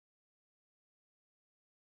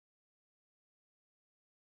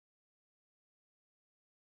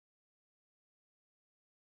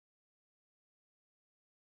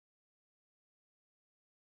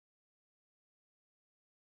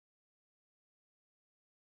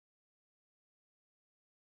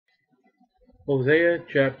Hosea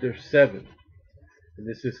chapter 7. And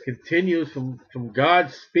this is continues from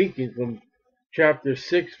God speaking from chapter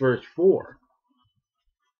 6, verse 4.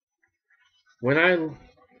 When I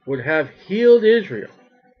would have healed Israel.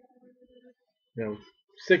 Now,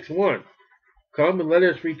 6:1. Come and let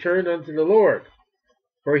us return unto the Lord,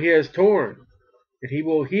 for he has torn, and he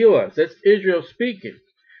will heal us. That's Israel speaking.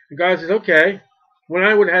 And God says, okay, when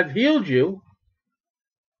I would have healed you,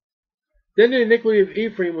 then the iniquity of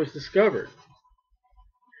Ephraim was discovered.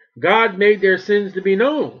 God made their sins to be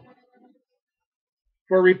known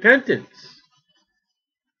for repentance.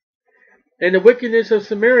 And the wickedness of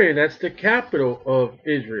Samaria, that's the capital of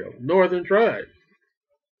Israel, northern tribe.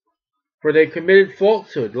 For they committed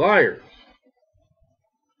falsehood, liars.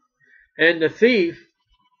 And the thief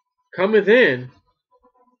cometh in,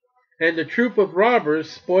 and the troop of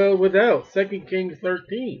robbers spoiled without. 2 Kings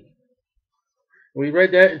 13. We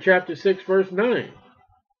read that in chapter 6, verse 9.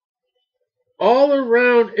 All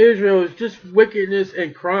around Israel is just wickedness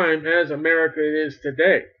and crime as America is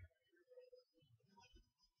today.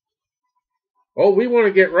 Oh, we want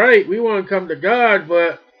to get right. We want to come to God,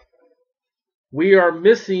 but we are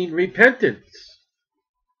missing repentance.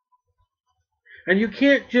 And you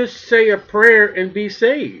can't just say a prayer and be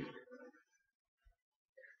saved.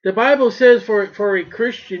 The Bible says for a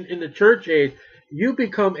Christian in the church age, you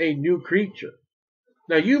become a new creature.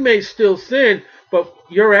 Now, you may still sin, but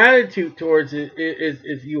your attitude towards it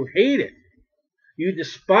is you hate it. You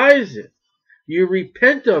despise it. You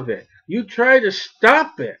repent of it. You try to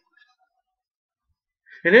stop it.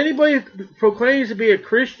 And anybody who proclaims to be a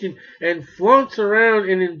Christian and flaunts around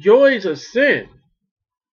and enjoys a sin,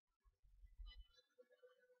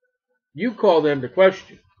 you call them to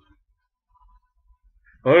question.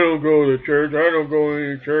 I don't go to church. I don't go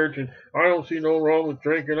to any church, and I don't see no wrong with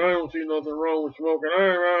drinking. I don't see nothing wrong with smoking.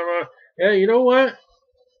 Yeah, you know what?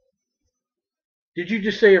 Did you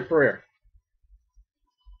just say a prayer?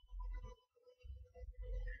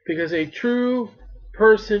 Because a true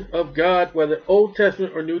person of God, whether Old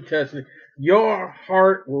Testament or New Testament, your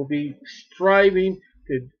heart will be striving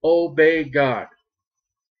to obey God.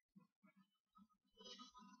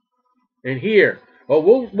 And here,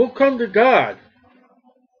 we'll come to God.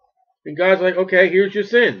 And God's like, okay, here's your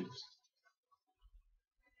sins.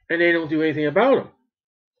 And they don't do anything about them.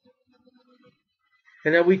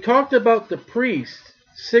 And then we talked about the priests,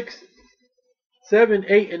 6, 7,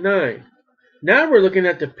 8, and 9. Now we're looking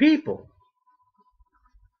at the people.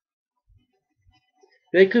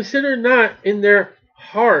 They consider not in their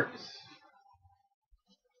hearts.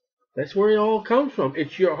 That's where it all comes from.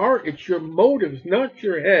 It's your heart. It's your motives, not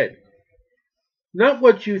your head. Not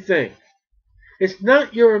what you think. It's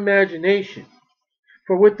not your imagination.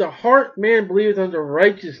 For with the heart man believeth unto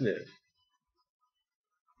righteousness,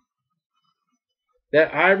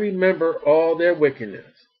 that I remember all their wickedness.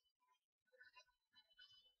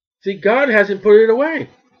 See, God hasn't put it away.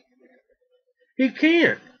 He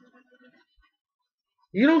can't.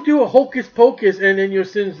 You don't do a hocus pocus and then your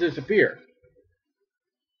sins disappear.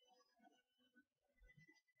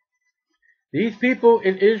 These people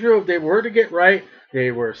in Israel, if they were to get right, they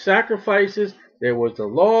were sacrifices. There was the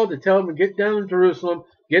law to tell them to get down to Jerusalem,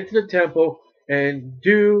 get to the temple, and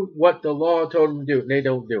do what the law told them to do. And they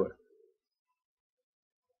don't do it.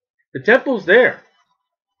 The temple's there.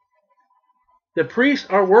 The priests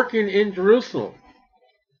are working in Jerusalem.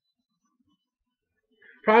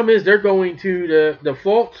 Problem is, they're going to the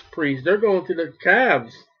false priests. They're going to the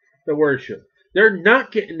calves to worship. They're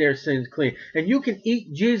not getting their sins clean. And you can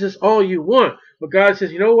eat Jesus all you want. But God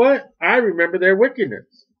says, you know what? I remember their wickedness.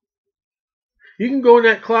 You can go in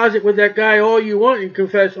that closet with that guy all you want and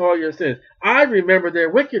confess all your sins. I remember their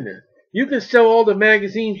wickedness. You can sell all the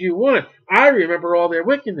magazines you want. I remember all their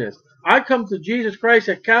wickedness. I come to Jesus Christ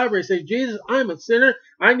at Calvary and say, Jesus, I'm a sinner.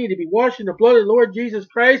 I need to be washed in the blood of the Lord Jesus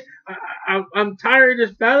Christ. I'm tired of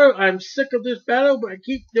this battle. I'm sick of this battle, but I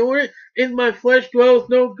keep doing it. In my flesh dwells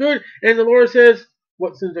no good. And the Lord says,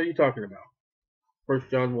 what sins are you talking about? 1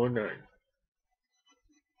 John 1:9.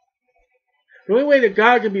 The only way that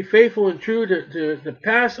God can be faithful and true to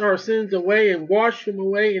pass our sins away and wash them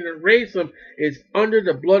away and erase them is under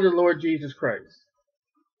the blood of the Lord Jesus Christ.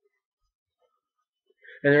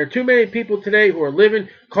 And there are too many people today who are living,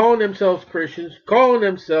 calling themselves Christians, calling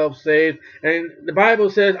themselves saved, and the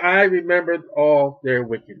Bible says, I remembered all their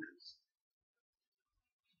wickedness.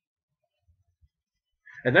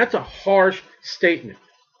 And that's a harsh statement.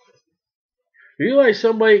 You realize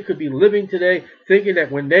somebody could be living today thinking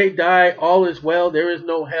that when they die, all is well, there is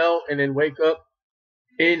no hell, and then wake up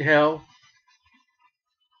in hell.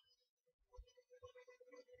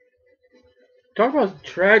 Talk about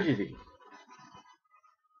tragedy.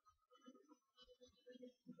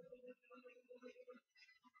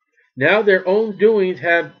 Now their own doings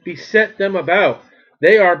have beset them about.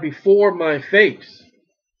 They are before my face.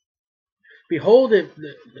 Behold it.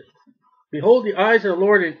 Behold the eyes of the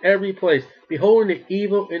Lord in every place, beholding the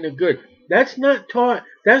evil and the good. That's not taught.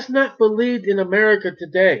 That's not believed in America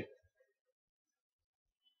today.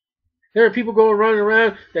 There are people going running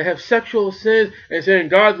around that have sexual sins and saying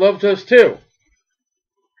God loves us too.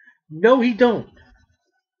 No, He don't.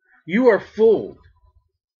 You are fooled.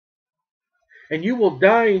 And you will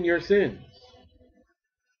die in your sins.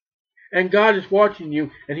 And God is watching you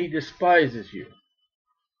and He despises you.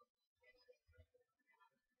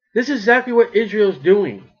 This is exactly what Israel's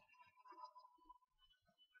doing.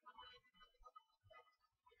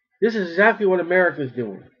 This is exactly what America's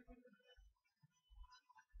doing.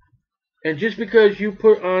 And just because you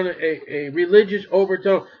put on a religious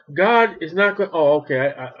overtone, God is not going, oh,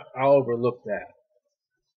 okay, I'll overlook that.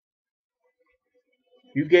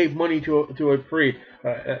 You gave money to a priest.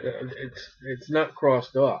 It's not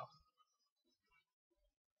crossed off.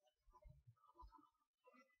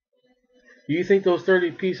 Do you think those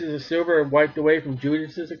 30 pieces of silver are wiped away from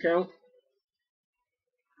Judas's account?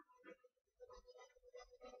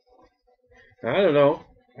 I don't know.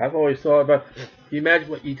 I've always thought about, can you imagine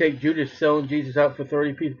what you take Judas selling Jesus out for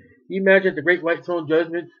 30 pieces? Can you imagine at the great white throne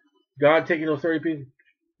judgment, God taking those 30 pieces,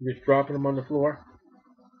 just dropping them on the floor?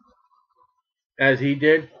 As He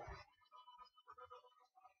did?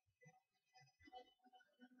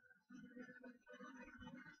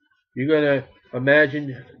 You're going to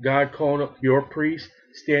imagine God calling up your priest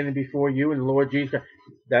standing before you and the Lord Jesus Christ.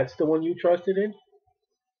 That's the one you trusted in?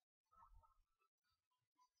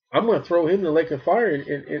 I'm going to throw him in the lake of fire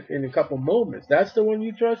in a couple moments. That's the one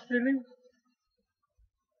you trusted in?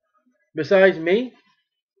 Besides me?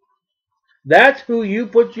 That's who you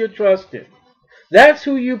put your trust in. That's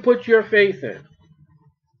who you put your faith in.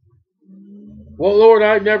 Well, Lord,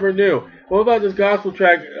 I never knew. What about this gospel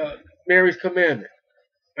tract, Mary's Commandment?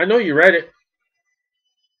 I know you read it.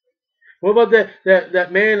 What about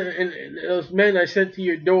that man and those men I sent to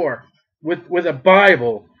your door with a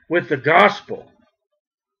Bible, with the gospel?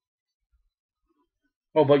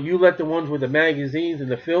 Oh, but you let the ones with the magazines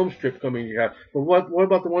and the film strip come in your house. But what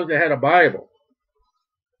about the ones that had a Bible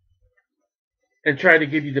and tried to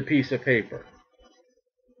give you the piece of paper?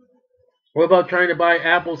 What about trying to buy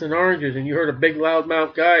apples and oranges and you heard a big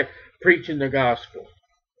loudmouth guy preaching the gospel?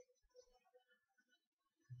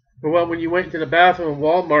 Or what when you went into the bathroom in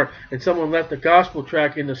Walmart and someone left the gospel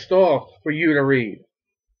tract in the stall for you to read?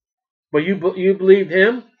 But you believed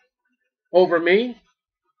him over me?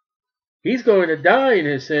 He's going to die in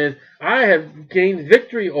his sins. I have gained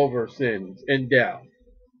victory over sins and death.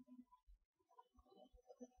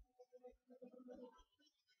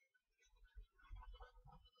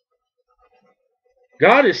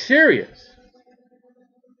 God is serious.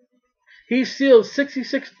 He sealed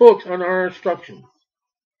 66 books on our instructions.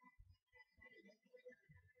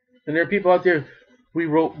 And there are people out there, we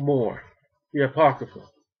wrote more. The Apocrypha.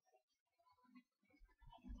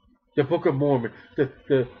 The Book of Mormon.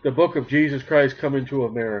 The Book of Jesus Christ coming to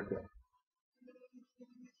America.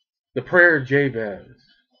 The Prayer of Jabez.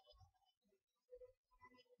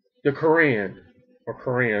 The Quran. Or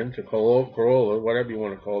Quran to Corolla, whatever you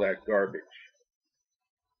want to call that garbage.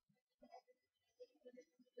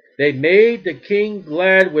 They made the king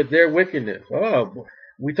glad with their wickedness. Oh,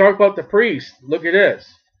 we talk about the priest. Look at this.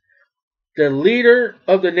 The leader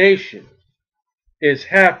of the nation is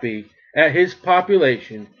happy at his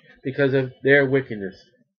population because of their wickedness.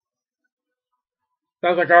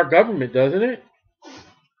 Sounds like our government, doesn't it?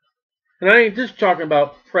 And I ain't just talking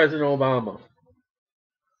about President Obama.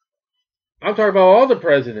 I'm talking about all the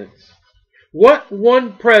presidents. What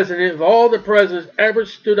one president of all the presidents ever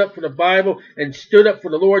stood up for the Bible and stood up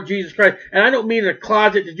for the Lord Jesus Christ? And I don't mean in a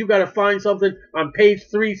closet that you got to find something on page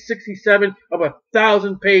 367 of a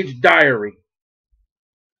 1,000-page diary.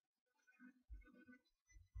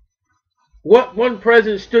 What one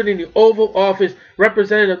president stood in the Oval Office,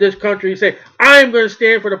 representative of this country, and say, I am going to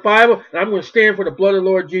stand for the Bible, and I'm going to stand for the blood of the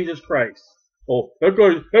Lord Jesus Christ. Oh, that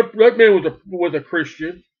man was a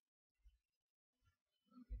Christian.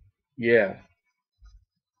 Yeah.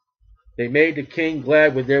 They made the king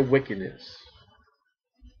glad with their wickedness.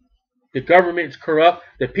 The government's corrupt,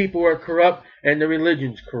 the people are corrupt, and the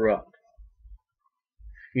religion's corrupt.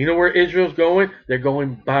 You know where Israel's going? They're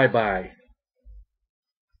going bye-bye.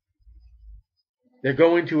 They're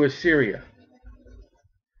going to Assyria.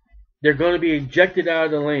 They're going to be ejected out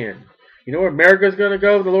of the land. You know where America's going to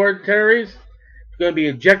go if the Lord tarries? She's going to be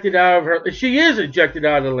ejected out of her. She is ejected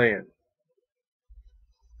out of the land.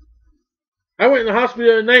 I went in the hospital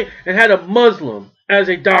the other night and had a Muslim as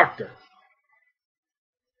a doctor.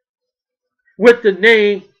 with the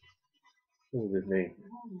name, what was his name?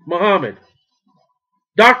 Muhammad.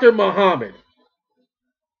 Dr. Muhammad.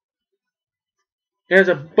 As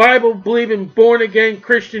a Bible-believing, born-again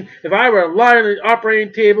Christian, if I were lying on the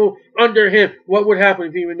operating table under him, what would happen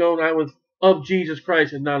if he would known I was of Jesus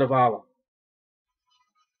Christ and not of Allah?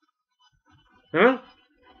 Huh?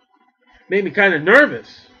 Made me kind of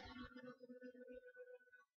nervous.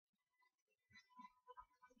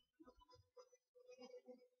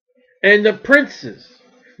 And the princes.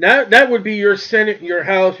 Now, that would be your Senate, your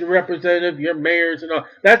House, your representative, your mayors, and all.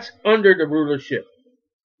 That's under the rulership.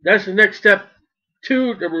 That's the next step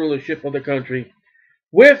to the rulership of the country.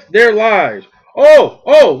 With their lives.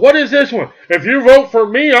 Oh, what is this one? If you vote for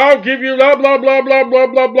me, I'll give you blah, blah, blah, blah, blah,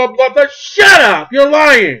 blah, blah, blah, blah. Shut up! You're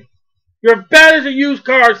lying. You're bad as a used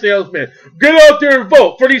car salesman. Get out there and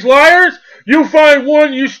vote. For these liars, you find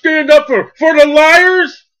one you stand up for the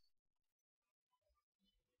liars.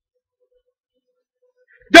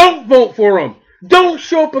 Don't vote for them. Don't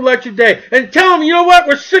show up election day and tell them, you know what,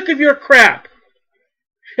 we're sick of your crap.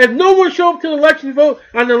 If no one shows up to the election vote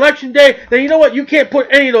on election day, then you know what, you can't put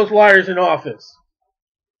any of those liars in office.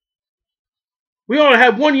 We ought to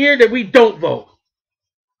have 1 year that we don't vote.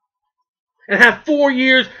 And have 4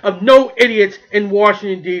 years of no idiots in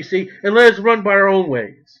Washington, D.C. and let us run by our own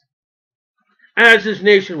ways. As this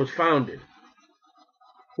nation was founded.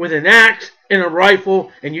 With an axe and a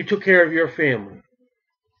rifle, and you took care of your family.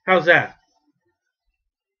 How's that?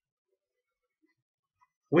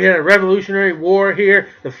 We had a revolutionary war here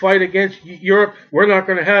to fight against Europe. We're not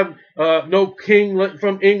going to have no king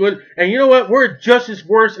from England. And you know what? We're just as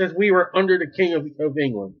worse as we were under the king of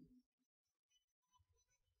England.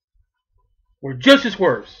 We're just as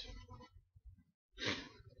worse.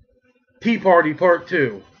 Tea Party Part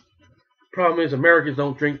 2. Problem is, Americans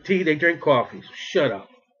don't drink tea, they drink coffee. So shut up.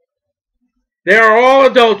 They are all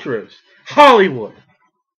adulterers. Hollywood.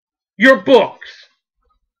 Your books.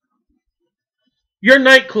 Your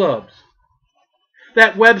nightclubs.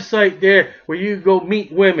 That website there where you go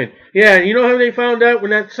meet women. Yeah, and you know how they found out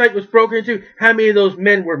when that site was broken into? How many of those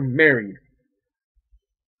men were married?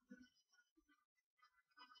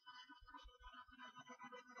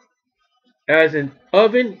 As an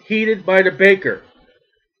oven heated by the baker,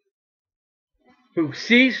 who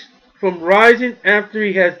ceased from rising after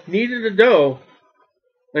he has kneaded the dough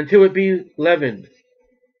until it be leavened.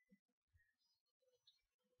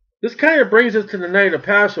 This kind of brings us to the night of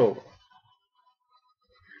Passover.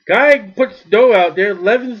 Guy puts dough out there,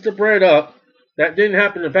 leavens the bread up. That didn't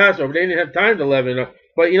happen in Passover. They didn't have time to leaven it up.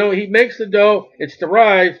 But, you know, he makes the dough. It's to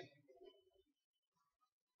rise.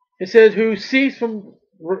 It says, who ceased from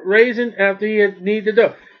raising after he had kneaded the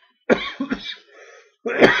dough.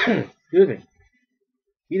 Excuse me.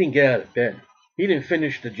 He didn't get out of bed. He didn't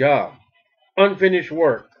finish the job. Unfinished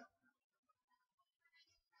work.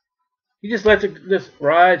 He just lets it just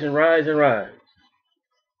rise and rise and rise.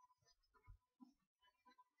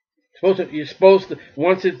 You're supposed to,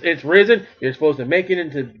 once it's risen, you're supposed to make it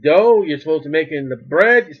into dough. You're supposed to make it into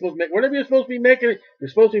bread. You're supposed to make whatever you're supposed to be making it. You're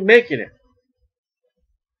supposed to be making it.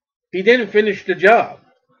 He didn't finish the job.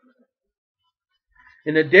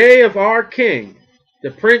 In the day of our king,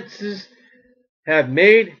 the princes have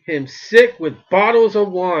made him sick with bottles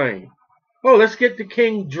of wine. Oh, let's get the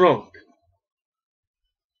king drunk.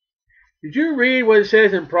 Did you read what it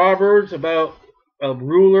says in Proverbs about a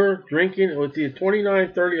ruler drinking? It's either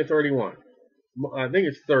 29, 30, or 31. I think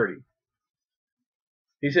it's 30.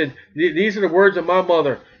 He said, these are the words of my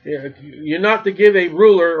mother. You're not to give a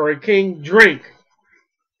ruler or a king drink.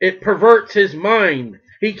 It perverts his mind.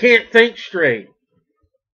 He can't think straight.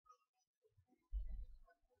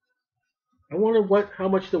 I wonder how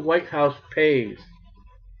much the White House pays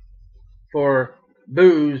for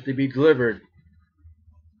booze to be delivered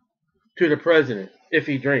to the president if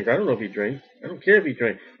he drinks. I don't know if he drinks. I don't care if he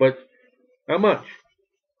drinks. But how much?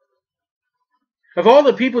 Of all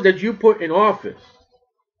the people that you put in office,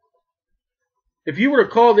 if you were to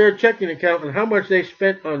call their checking account and how much they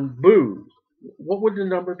spent on booze, what would the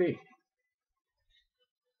number be?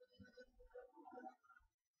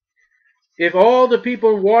 If all the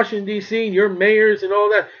people in Washington, D.C., and your mayors and all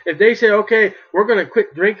that, if they say, okay, we're going to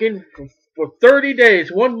quit drinking for 30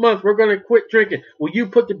 days, 1 month, we're going to quit drinking, will you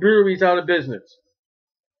put the breweries out of business?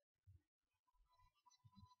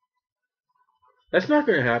 That's not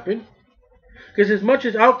going to happen. Because as much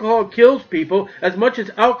as alcohol kills people, as much as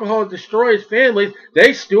alcohol destroys families,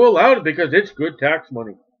 they still allow it because it's good tax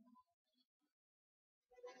money.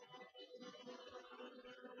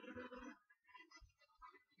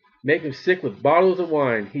 Make him sick with bottles of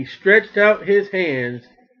wine. He stretched out his hands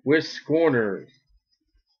with scorners.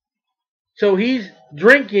 So he's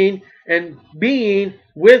drinking and being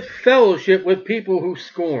with fellowship with people who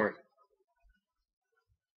scorn.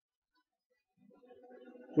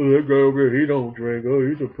 Well, that guy over here, he don't drink. Oh,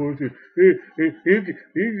 he's a pussy.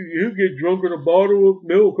 He'll get drunk on a bottle of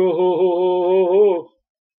milk. Oh, ho, ho, ho, ho.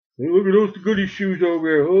 Hey, look at those goody shoes over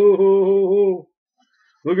there. Oh, ho, ho, ho.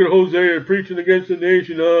 Look at Hosea preaching against the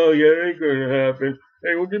nation. Oh, yeah, ain't gonna happen.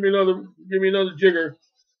 Hey, well, give me another jigger.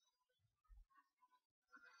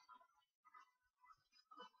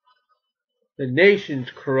 The nation's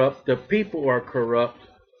corrupt. The people are corrupt.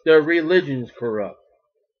 Their religion's corrupt.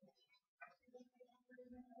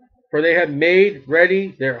 For they have made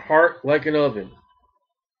ready their heart like an oven.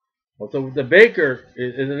 So the baker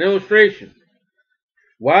is an illustration.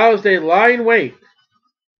 Whilst they lie in wait,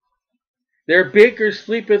 their baker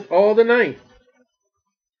sleepeth all the night.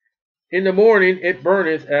 In the morning it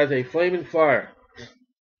burneth as a flaming fire.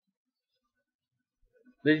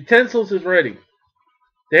 The utensils is ready.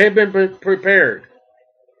 They have been prepared.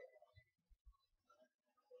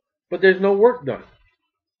 But there's no work done.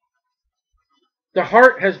 The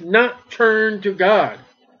heart has not turned to God.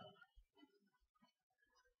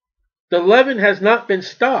 The leaven has not been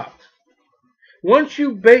stopped. Once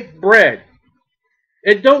you bake bread,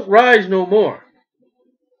 it don't rise no more.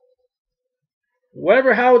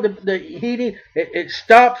 Whatever how the heating, it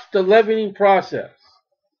stops the leavening process.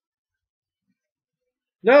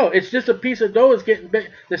 No, it's just a piece of dough. It's getting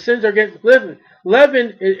baked. The sins are getting leavened.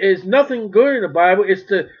 Leaven is nothing good in the Bible. It's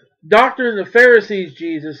the doctrine of the Pharisees,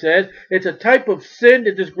 Jesus says. It's a type of sin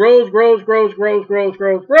that just grows.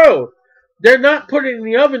 They're not putting it in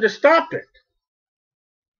the oven to stop it.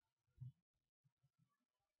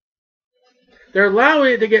 They're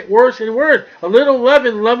allowing it to get worse and worse. A little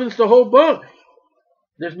leaven leavens the whole bunch.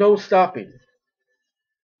 There's no stopping.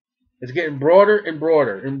 It's getting broader and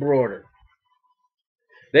broader and broader.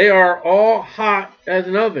 They are all hot as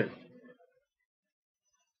an oven,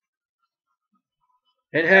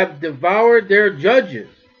 and have devoured their judges.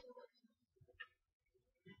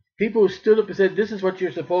 People who stood up and said, this is what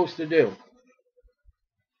you're supposed to do.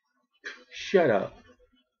 Shut up.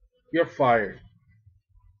 You're fired.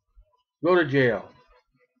 Go to jail.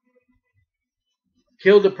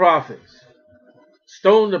 Kill the prophets.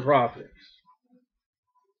 Stone the prophets.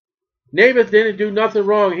 Naboth didn't do nothing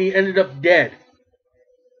wrong. He ended up dead.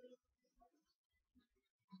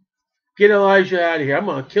 Get Elijah out of here. I'm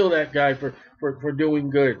going to kill that guy for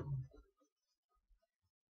doing good.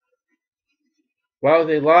 While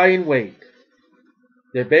they lie in wait,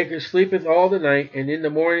 their baker sleepeth all the night, and in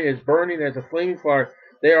the morning is burning as a flaming fire.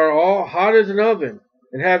 They are all hot as an oven,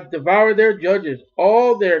 and have devoured their judges.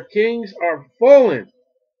 All their kings are fallen.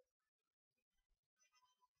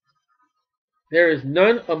 There is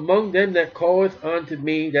none among them that calleth unto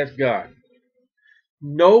me, that's God.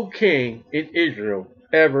 No king in Israel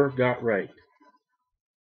ever got right.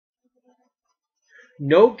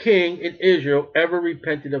 No king in Israel ever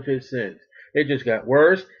repented of his sins. It just got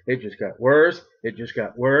worse. It just got worse. It just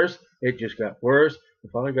got worse. It just got worse.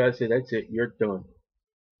 And finally God said, that's it. You're done.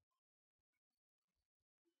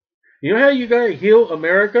 You know how you got to heal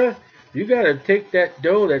America? You got to take that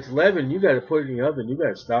dough that's leavened. You got to put it in the oven. You got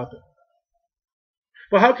to stop it.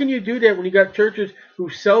 Well, how can you do that when you got churches who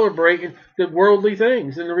celebrate the worldly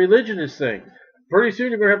things and the religionist things? Pretty soon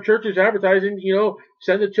you're going to have churches advertising,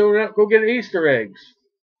 send the children out, go get Easter eggs.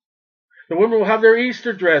 The women will have their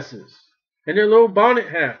Easter dresses and their little bonnet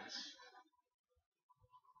hats.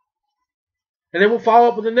 And then we'll follow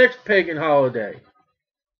up with the next pagan holiday.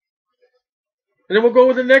 And then we'll go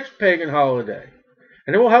with the next pagan holiday.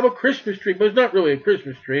 And then we'll have a Christmas tree, but it's not really a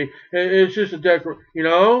Christmas tree. It's just a decoration,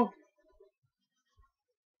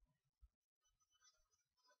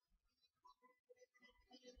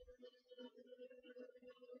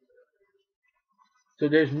 So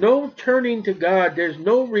there's no turning to God. There's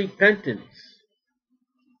no repentance.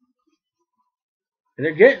 And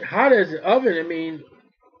they're getting hot as an oven. I mean,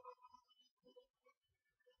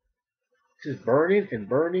 it's just burning and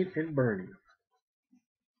burning and burning.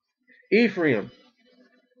 Ephraim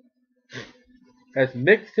has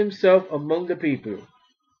mixed himself among the people.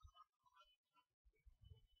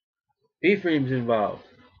 Ephraim's involved.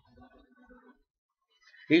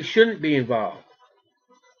 He shouldn't be involved.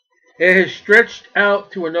 It has stretched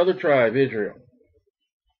out to another tribe, Israel.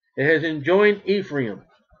 It has enjoined Ephraim.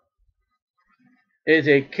 It is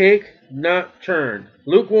a cake not turned,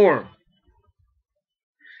 lukewarm.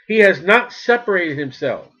 He has not separated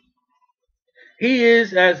himself. He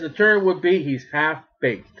is, as the term would be, he's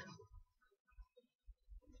half-baked.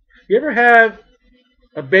 You ever have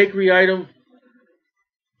a bakery item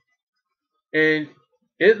and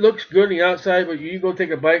It looks good on the outside, but you go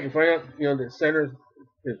take a bite and find out, the center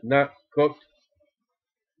is not cooked.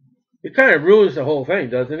 It kind of ruins the whole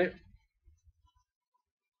thing, doesn't it?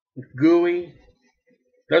 It's gooey,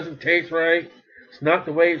 doesn't taste right. It's not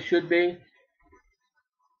the way it should be.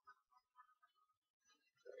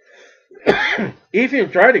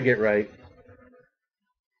 Ephraim tried to get right,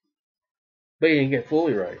 but he didn't get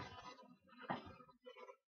fully right.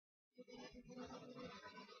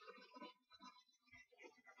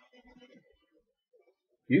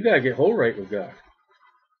 You got to get whole right with God.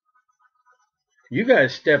 You got to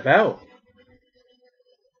step out.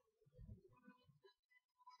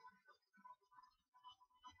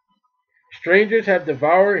 Strangers have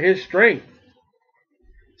devoured his strength.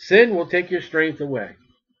 Sin will take your strength away.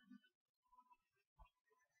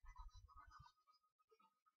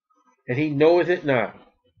 And he knoweth it not.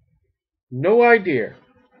 No idea.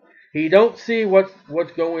 He don't see what's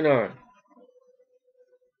going on.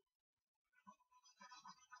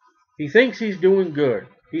 He thinks he's doing good.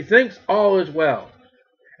 He thinks all is well.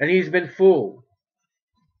 And he's been fooled.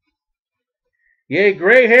 Yea,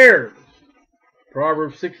 gray hairs,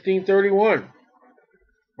 Proverbs 16:31,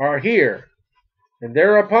 are here, and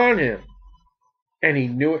they're upon him, and he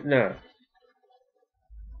knew it not.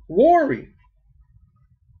 Worry.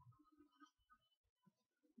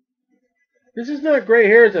 This is not gray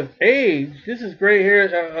hairs of age. This is gray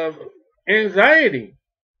hairs of anxiety.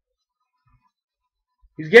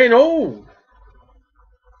 He's getting old.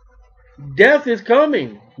 Death is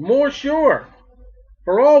coming, more sure.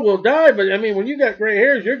 For all will die, but when you got gray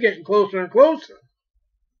hairs, you're getting closer and closer.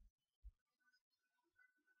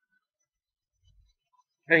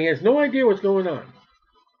 And he has no idea what's going on.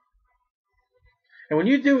 And when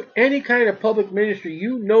you do any kind of public ministry,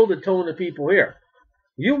 you know the tone of people here.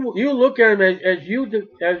 You look at them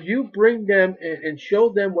as you bring them and show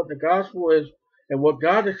them what the gospel is and what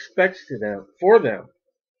God expects for them.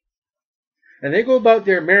 And they go about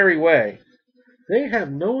their merry way. They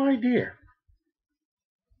have no idea.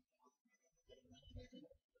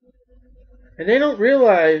 And they don't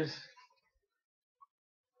realize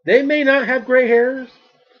they may not have gray hairs.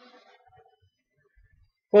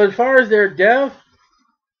 But as far as their death,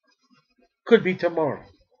 could be tomorrow.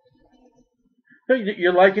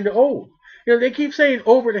 You're likened to old. They keep saying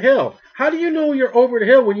over the hill. How do you know you're over the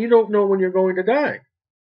hill when you don't know when you're going to die?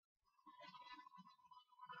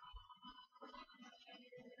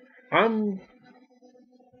 I'm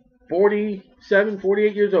 47,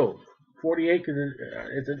 48 years old. 48 because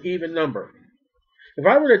it's an even number. If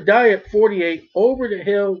I were to die at 48, over the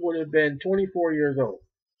hill would have been 24 years old.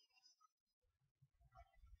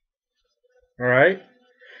 All right?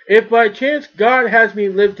 If by chance God has me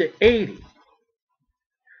live to 80,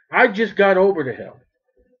 I just got over the hill.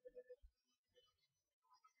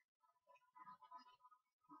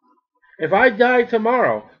 If I die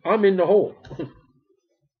tomorrow, I'm in the hole.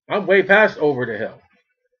 I'm way past over the hill.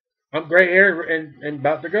 I'm gray haired and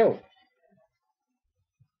about to go.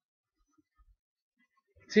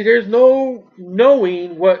 See, there's no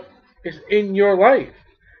knowing what is in your life.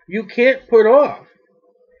 You can't put off.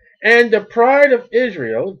 And the pride of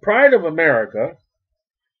Israel, pride of America,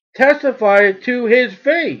 testified to his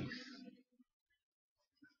face.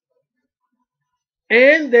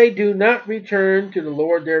 And they do not return to the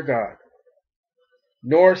Lord their God,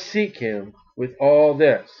 nor seek him with all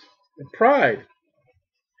this. The pride.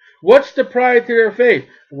 What's the pride to their faith?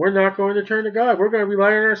 We're not going to turn to God. We're going to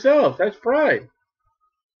rely on ourselves. That's pride.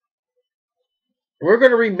 We're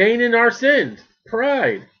going to remain in our sins.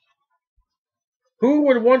 Pride. Who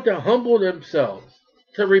would want to humble themselves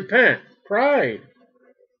to repent? Pride.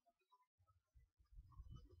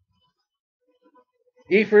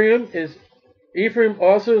 Ephraim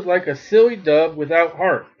also is like a silly dove without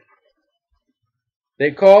heart.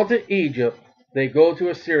 They call to Egypt. They go to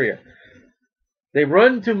Assyria. They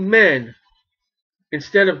run to men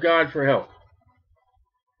instead of God for help.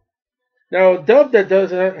 Now, a dove that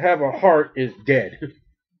doesn't have a heart is dead.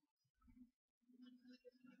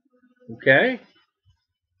 Okay?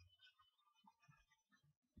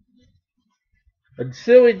 A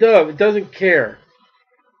silly dove, it doesn't care.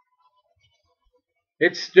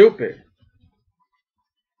 It's stupid.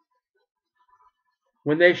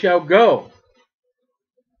 When they shall go,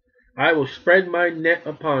 I will spread my net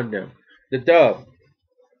upon them. The dove.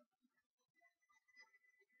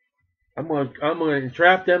 I'm going to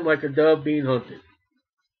entrap them like a dove being hunted.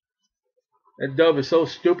 That dove is so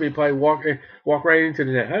stupid, he probably walk right into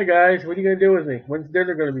the net. Hi guys, what are you going to do with me? When's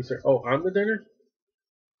dinner going to be served? Oh, I'm the dinner?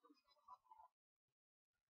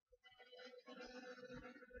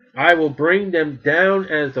 I will bring them down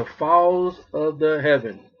as the fowls of the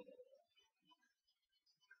heaven.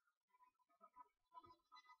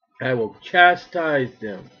 I will chastise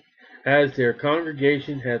them as their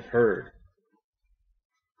congregation hath heard.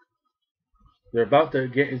 They're about to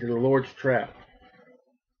get into the Lord's trap.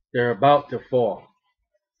 They're about to fall.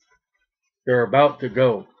 They're about to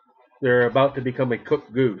go. They're about to become a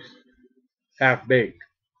cooked goose, half-baked.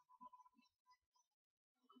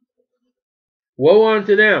 Woe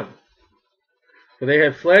unto them, for they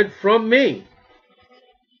have fled from me.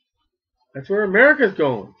 That's where America's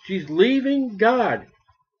going. She's leaving God.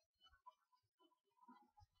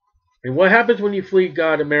 And what happens when you flee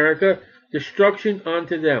God, America? Destruction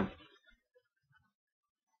unto them.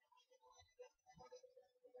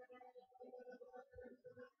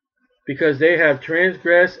 Because they have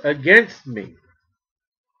transgressed against me.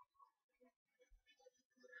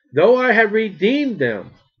 Though I have redeemed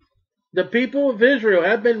them, the people of Israel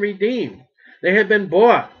have been redeemed. They have been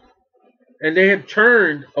bought. And they have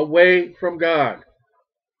turned away from God.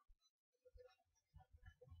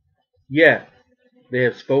 Yet they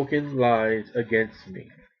have spoken lies against me.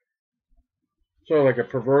 Sort of like a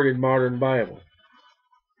perverted modern Bible.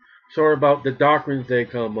 Sort of about the doctrines they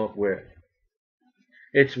come up with.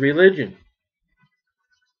 It's religion.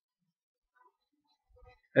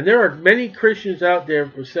 And there are many Christians out there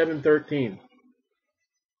for 713.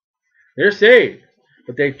 They're saved,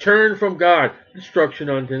 but they turn from God. Destruction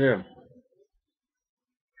unto them.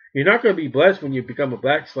 You're not going to be blessed when you become a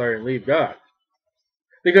backslider and leave God.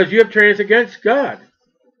 Because you have transgressed against God.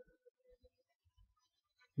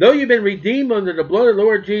 Though you've been redeemed under the blood of the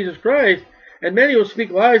Lord Jesus Christ, and many will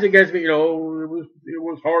speak lies against me, it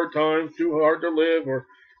was hard times, too hard to live, or,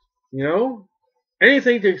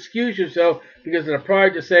 anything to excuse yourself because of the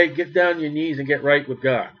pride to say, get down on your knees and get right with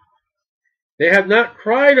God. They have not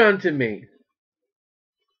cried unto me.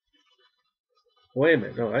 Wait a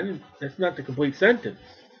minute, no, that's not the complete sentence.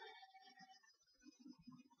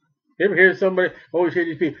 You ever hear somebody, always hear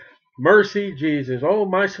these people, mercy, Jesus, oh,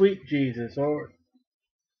 my sweet Jesus, or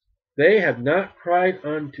they have not cried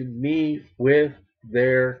unto me with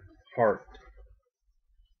their heart.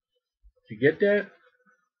 Did you get that?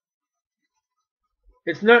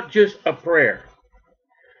 It's not just a prayer.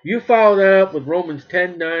 You follow that up with Romans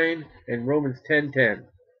 10:9 and Romans 10:10.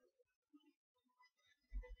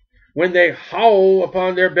 When they howl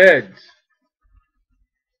upon their beds,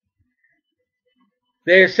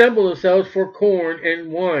 they assemble themselves for corn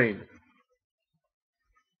and wine,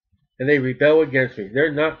 and they rebel against me.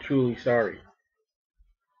 They're not truly sorry.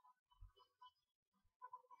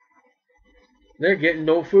 They're getting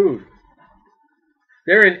no food.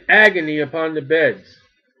 They're in agony upon the beds.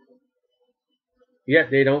 Yet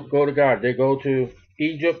they don't go to God. They go to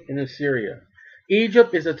Egypt and Assyria.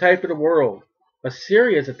 Egypt is a type of the world.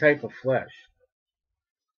 Assyria is a type of flesh.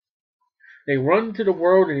 They run to the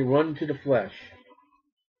world and they run to the flesh.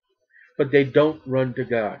 But they don't run to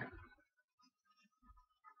God.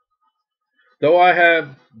 Though I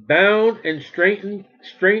have bound and strengthened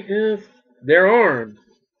their arms,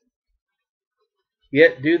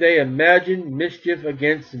 yet do they imagine mischief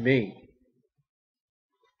against me.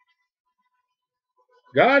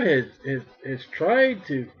 God has tried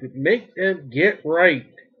to make them get right.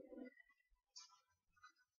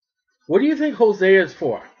 What do you think Hosea is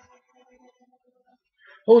for?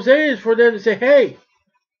 Hosea is for them to say, hey,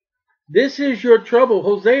 this is your trouble.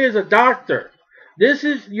 Hosea is a doctor. This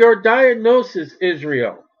is your diagnosis,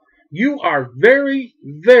 Israel. You are very,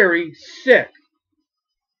 very sick.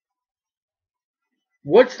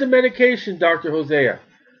 What's the medication, Dr. Hosea?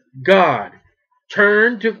 God.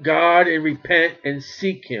 Turn to God and repent and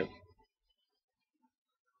seek Him.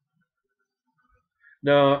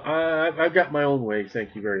 No, I've got my own ways,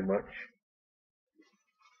 thank you very much.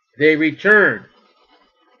 They return.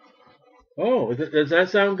 Oh, does that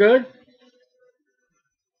sound good?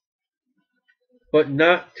 But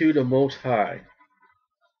not to the Most High.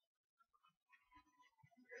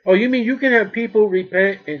 Oh, you mean you can have people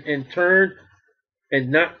repent and turn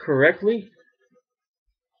and not correctly?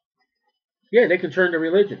 Yeah, they can turn to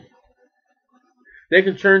religion. They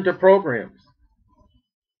can turn to programs.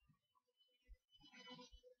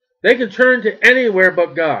 They can turn to anywhere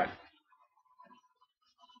but God.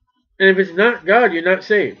 And if it's not God, you're not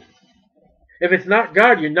saved. If it's not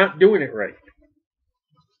God, you're not doing it right.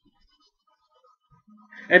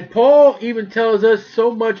 And Paul even tells us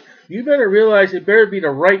so much, you better realize it better be the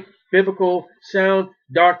right biblical sound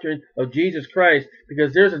doctrine of Jesus Christ,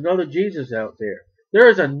 because there's another Jesus out there. There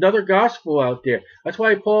is another gospel out there. That's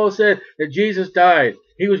why Paul said that Jesus died.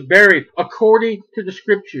 He was buried according to the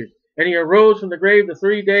Scriptures. And he arose from the grave the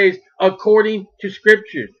 3 days according to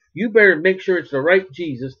Scriptures. You better make sure it's the right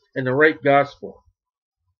Jesus and the right gospel.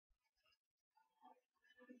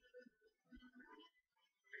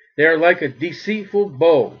 They are like a deceitful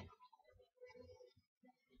bow.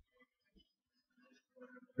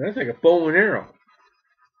 That's like a bow and arrow.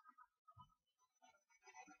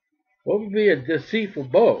 What would be a deceitful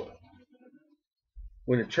bow?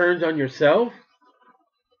 When it turns on yourself?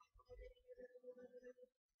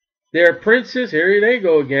 Their princes, here they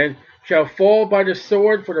go again, shall fall by the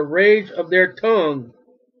sword for the rage of their tongue.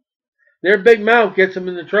 Their big mouth gets them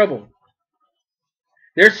into trouble.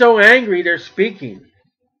 They're so angry they're speaking.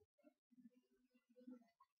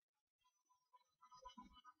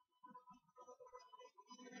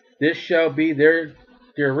 This shall be their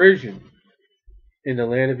derision in the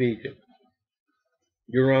land of Egypt.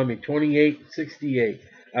 Deuteronomy 28:68,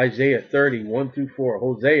 Isaiah 30:1-4,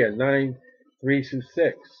 Hosea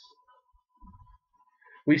 9:3-6.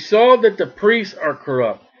 We saw that the priests are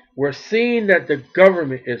corrupt. We're seeing that the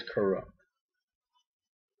government is corrupt.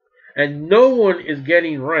 And no one is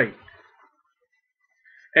getting right.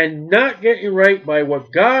 And not getting right by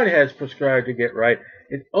what God has prescribed to get right.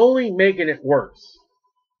 It's only making it worse.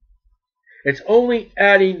 It's only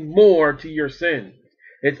adding more to your sin.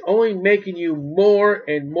 It's only making you more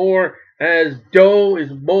and more as dough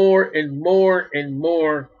is more and more and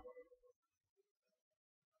more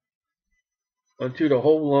until the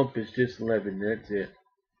whole lump is just leaven. That's it.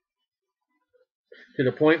 To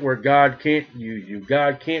the point where God can't use you.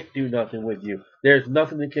 God can't do nothing with you. There's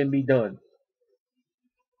nothing that can be done.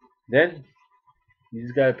 Then you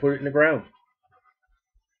just got to put it in the ground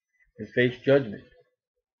and face judgment.